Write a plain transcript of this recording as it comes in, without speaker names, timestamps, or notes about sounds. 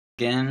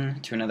again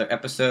to another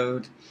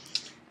episode.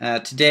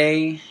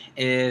 Today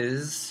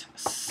is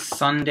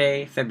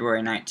Sunday,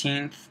 February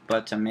 19th,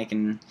 but I'm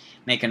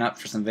making up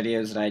for some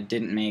videos that I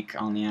didn't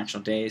make on the actual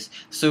days.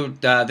 So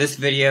this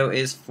video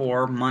is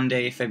for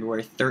Monday,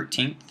 February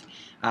 13th.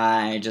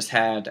 I just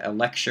had a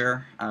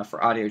lecture for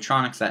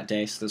Audiotronics that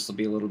day, so this will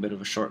be a little bit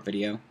of a short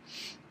video.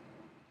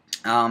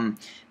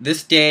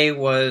 This day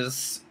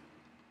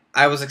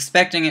I was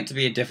expecting it to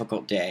be a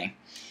difficult day.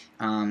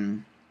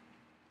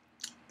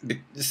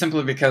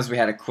 Simply because we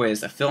had a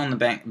quiz, a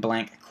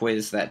fill-in-the-blank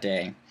quiz that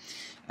day.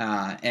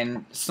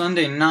 And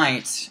Sunday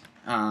night,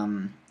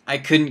 I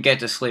couldn't get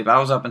to sleep. I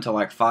was up until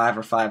like 5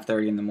 or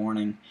 5:30 in the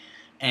morning,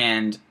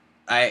 and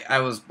I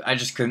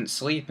just couldn't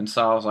sleep. And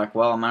so I was like,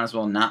 well, I might as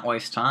well not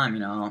waste time, you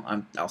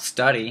know. I'll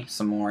study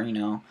some more, you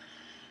know.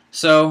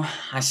 So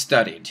I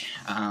studied,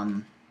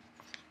 and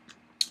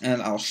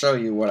I'll show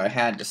you what I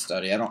had to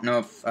study. I don't know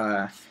if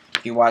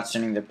you watched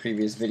any of the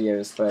previous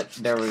videos, but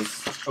there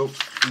was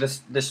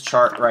this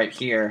chart right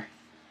here.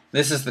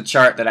 This is the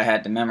chart that I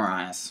had to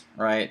memorize,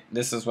 right?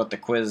 This is what the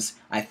quiz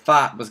I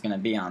thought was going to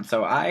be on.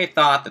 So I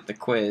thought that the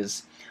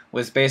quiz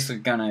was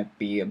basically going to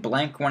be a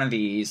blank one of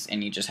these,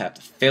 and you just have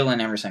to fill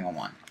in every single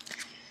one.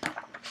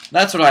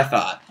 That's what I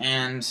thought,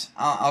 and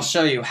I'll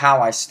show you how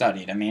I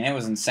studied. I mean, it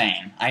was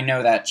insane. I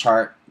know that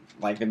chart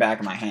like the back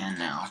of my hand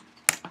now.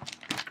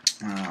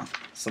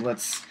 So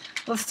let's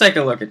take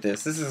a look at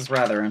this. This is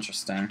rather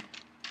interesting.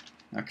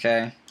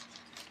 Okay,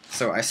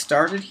 so I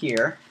started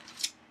here,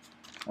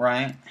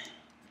 right?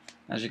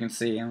 As you can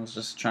see, I was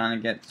just trying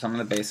to get some of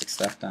the basic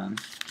stuff done.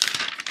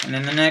 And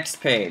then the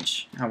next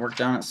page, I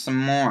worked on it some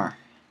more,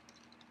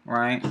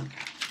 right?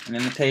 And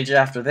then the page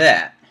after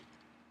that,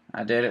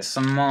 I did it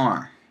some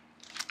more.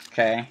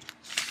 Okay,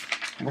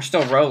 we're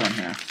still rolling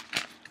here.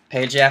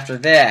 Page after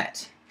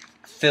that,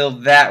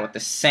 filled that with the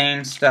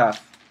same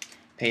stuff.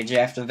 Page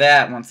after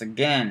that, once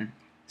again,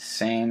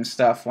 same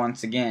stuff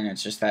once again.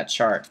 It's just that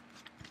chart.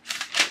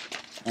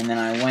 And then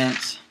I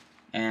went,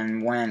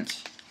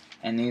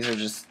 and these are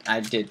just,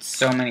 I did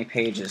so many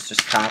pages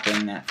just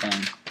copying that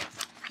thing.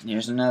 And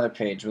here's another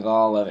page with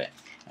all of it,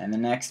 and the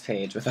next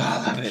page with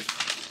all of it.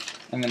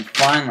 And then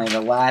finally,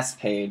 the last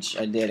page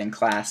I did in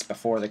class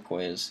before the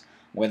quiz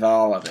with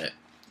all of it.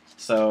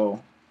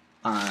 So,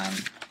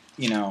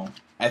 you know,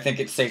 I think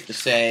it's safe to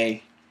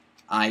say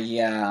I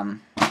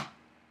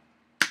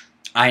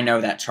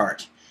know that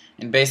chart.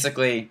 And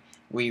basically,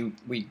 we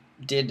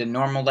did the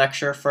normal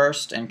lecture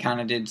first and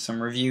kind of did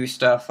some review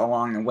stuff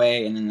along the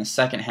way, and then the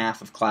second half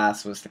of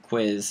class was the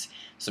quiz.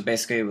 So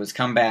basically it was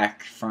come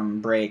back from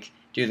break,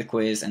 do the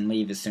quiz, and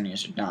leave as soon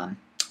as you're done.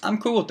 I'm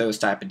cool with those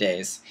type of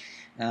days.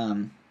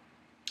 And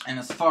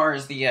as far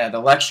as the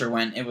lecture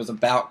went, it was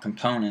about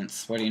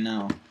components. What do you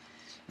know?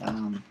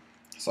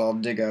 So I'll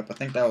dig up. I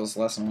think that was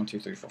lesson 1,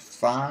 2, 3, 4,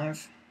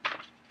 5.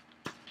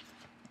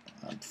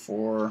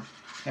 4.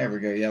 There we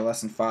go. Yeah,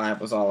 lesson 5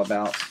 was all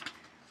about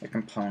the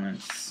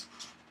components.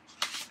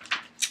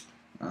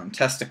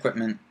 Test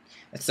equipment.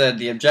 It said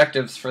the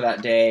objectives for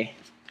that day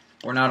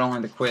were not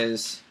only the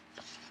quiz,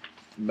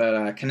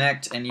 but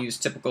connect and use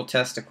typical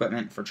test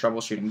equipment for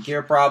troubleshooting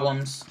gear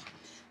problems,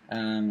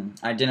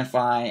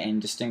 identify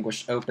and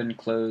distinguish open,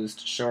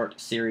 closed,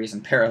 short, series,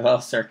 and parallel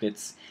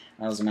circuits.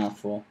 That was a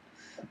mouthful.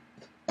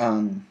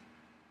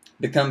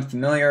 Become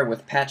familiar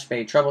with patch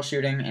bay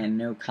troubleshooting and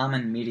know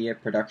common media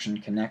production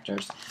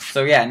connectors.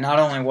 So yeah, not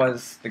only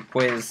was the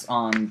quiz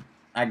on,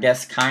 I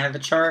guess, kind of the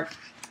chart,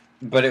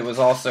 but it was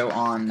also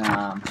on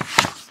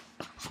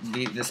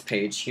this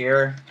page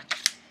here,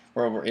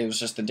 where it was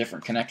just the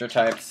different connector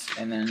types,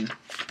 and then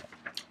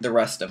the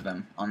rest of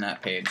them on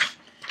that page.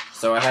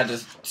 So I had to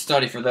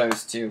study for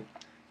those too.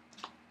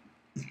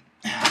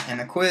 And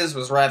the quiz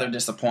was rather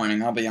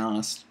disappointing, I'll be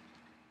honest.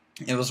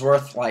 It was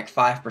worth like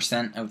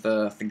 5% of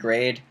the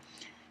grade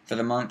for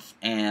the month,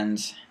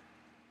 and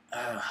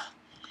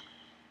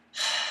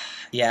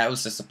yeah, it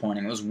was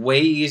disappointing. It was way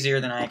easier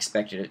than I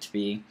expected it to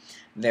be.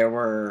 There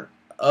were,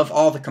 of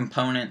all the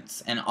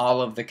components and all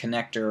of the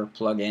connector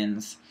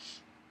plugins,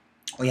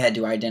 we had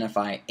to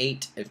identify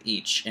 8 of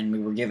each, and we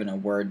were given a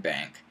word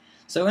bank.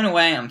 So in a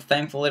way, I'm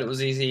thankful that it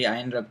was easy.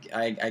 I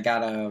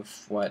got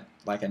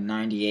like a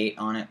 98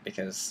 on it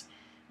because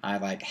I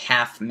like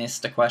half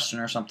missed a question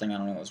or something. I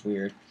don't know, it was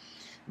weird.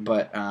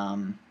 But I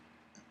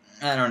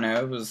don't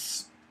know. It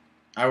was.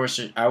 I wish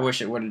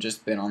it would have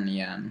just been on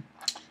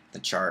the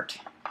chart.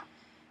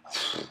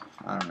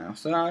 I don't know.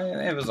 So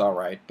it was all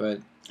right. But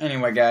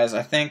anyway, guys,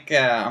 I think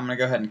I'm gonna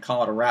go ahead and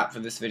call it a wrap for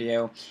this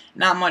video.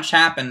 Not much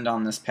happened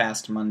on this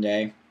past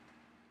Monday.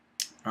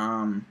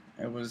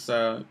 It was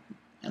an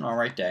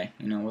alright day.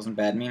 You know, it wasn't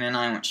bad. Mina and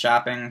I went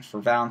shopping for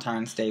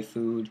Valentine's Day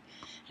food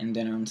and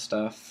dinner and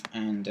stuff,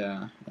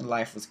 and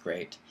life was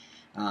great.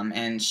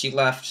 And she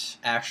left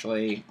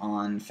actually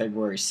on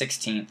February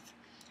 16th.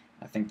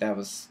 I think that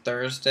was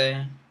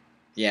Thursday.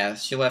 Yeah,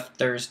 she left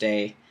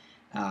Thursday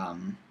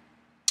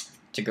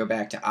to go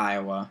back to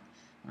Iowa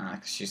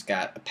because she's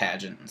got a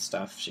pageant and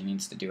stuff she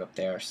needs to do up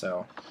there.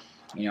 So,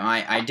 you know,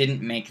 I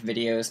didn't make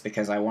videos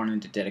because I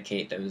wanted to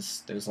dedicate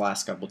those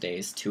last couple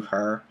days to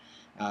her.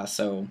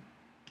 So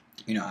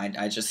you know,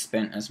 I just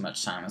spent as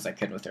much time as I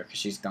could with her because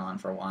she's gone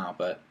for a while,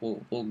 but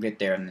we'll get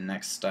there in the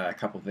next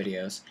couple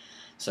videos.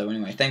 So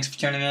anyway, thanks for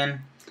tuning in.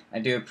 I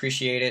do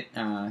appreciate it,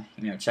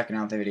 you know, checking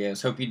out the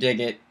videos. Hope you dig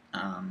it,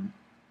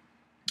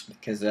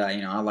 because,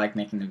 you know, I like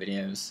making the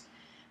videos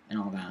and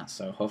all that,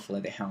 so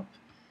hopefully they help.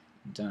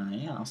 And,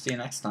 yeah, I'll see you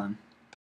next time.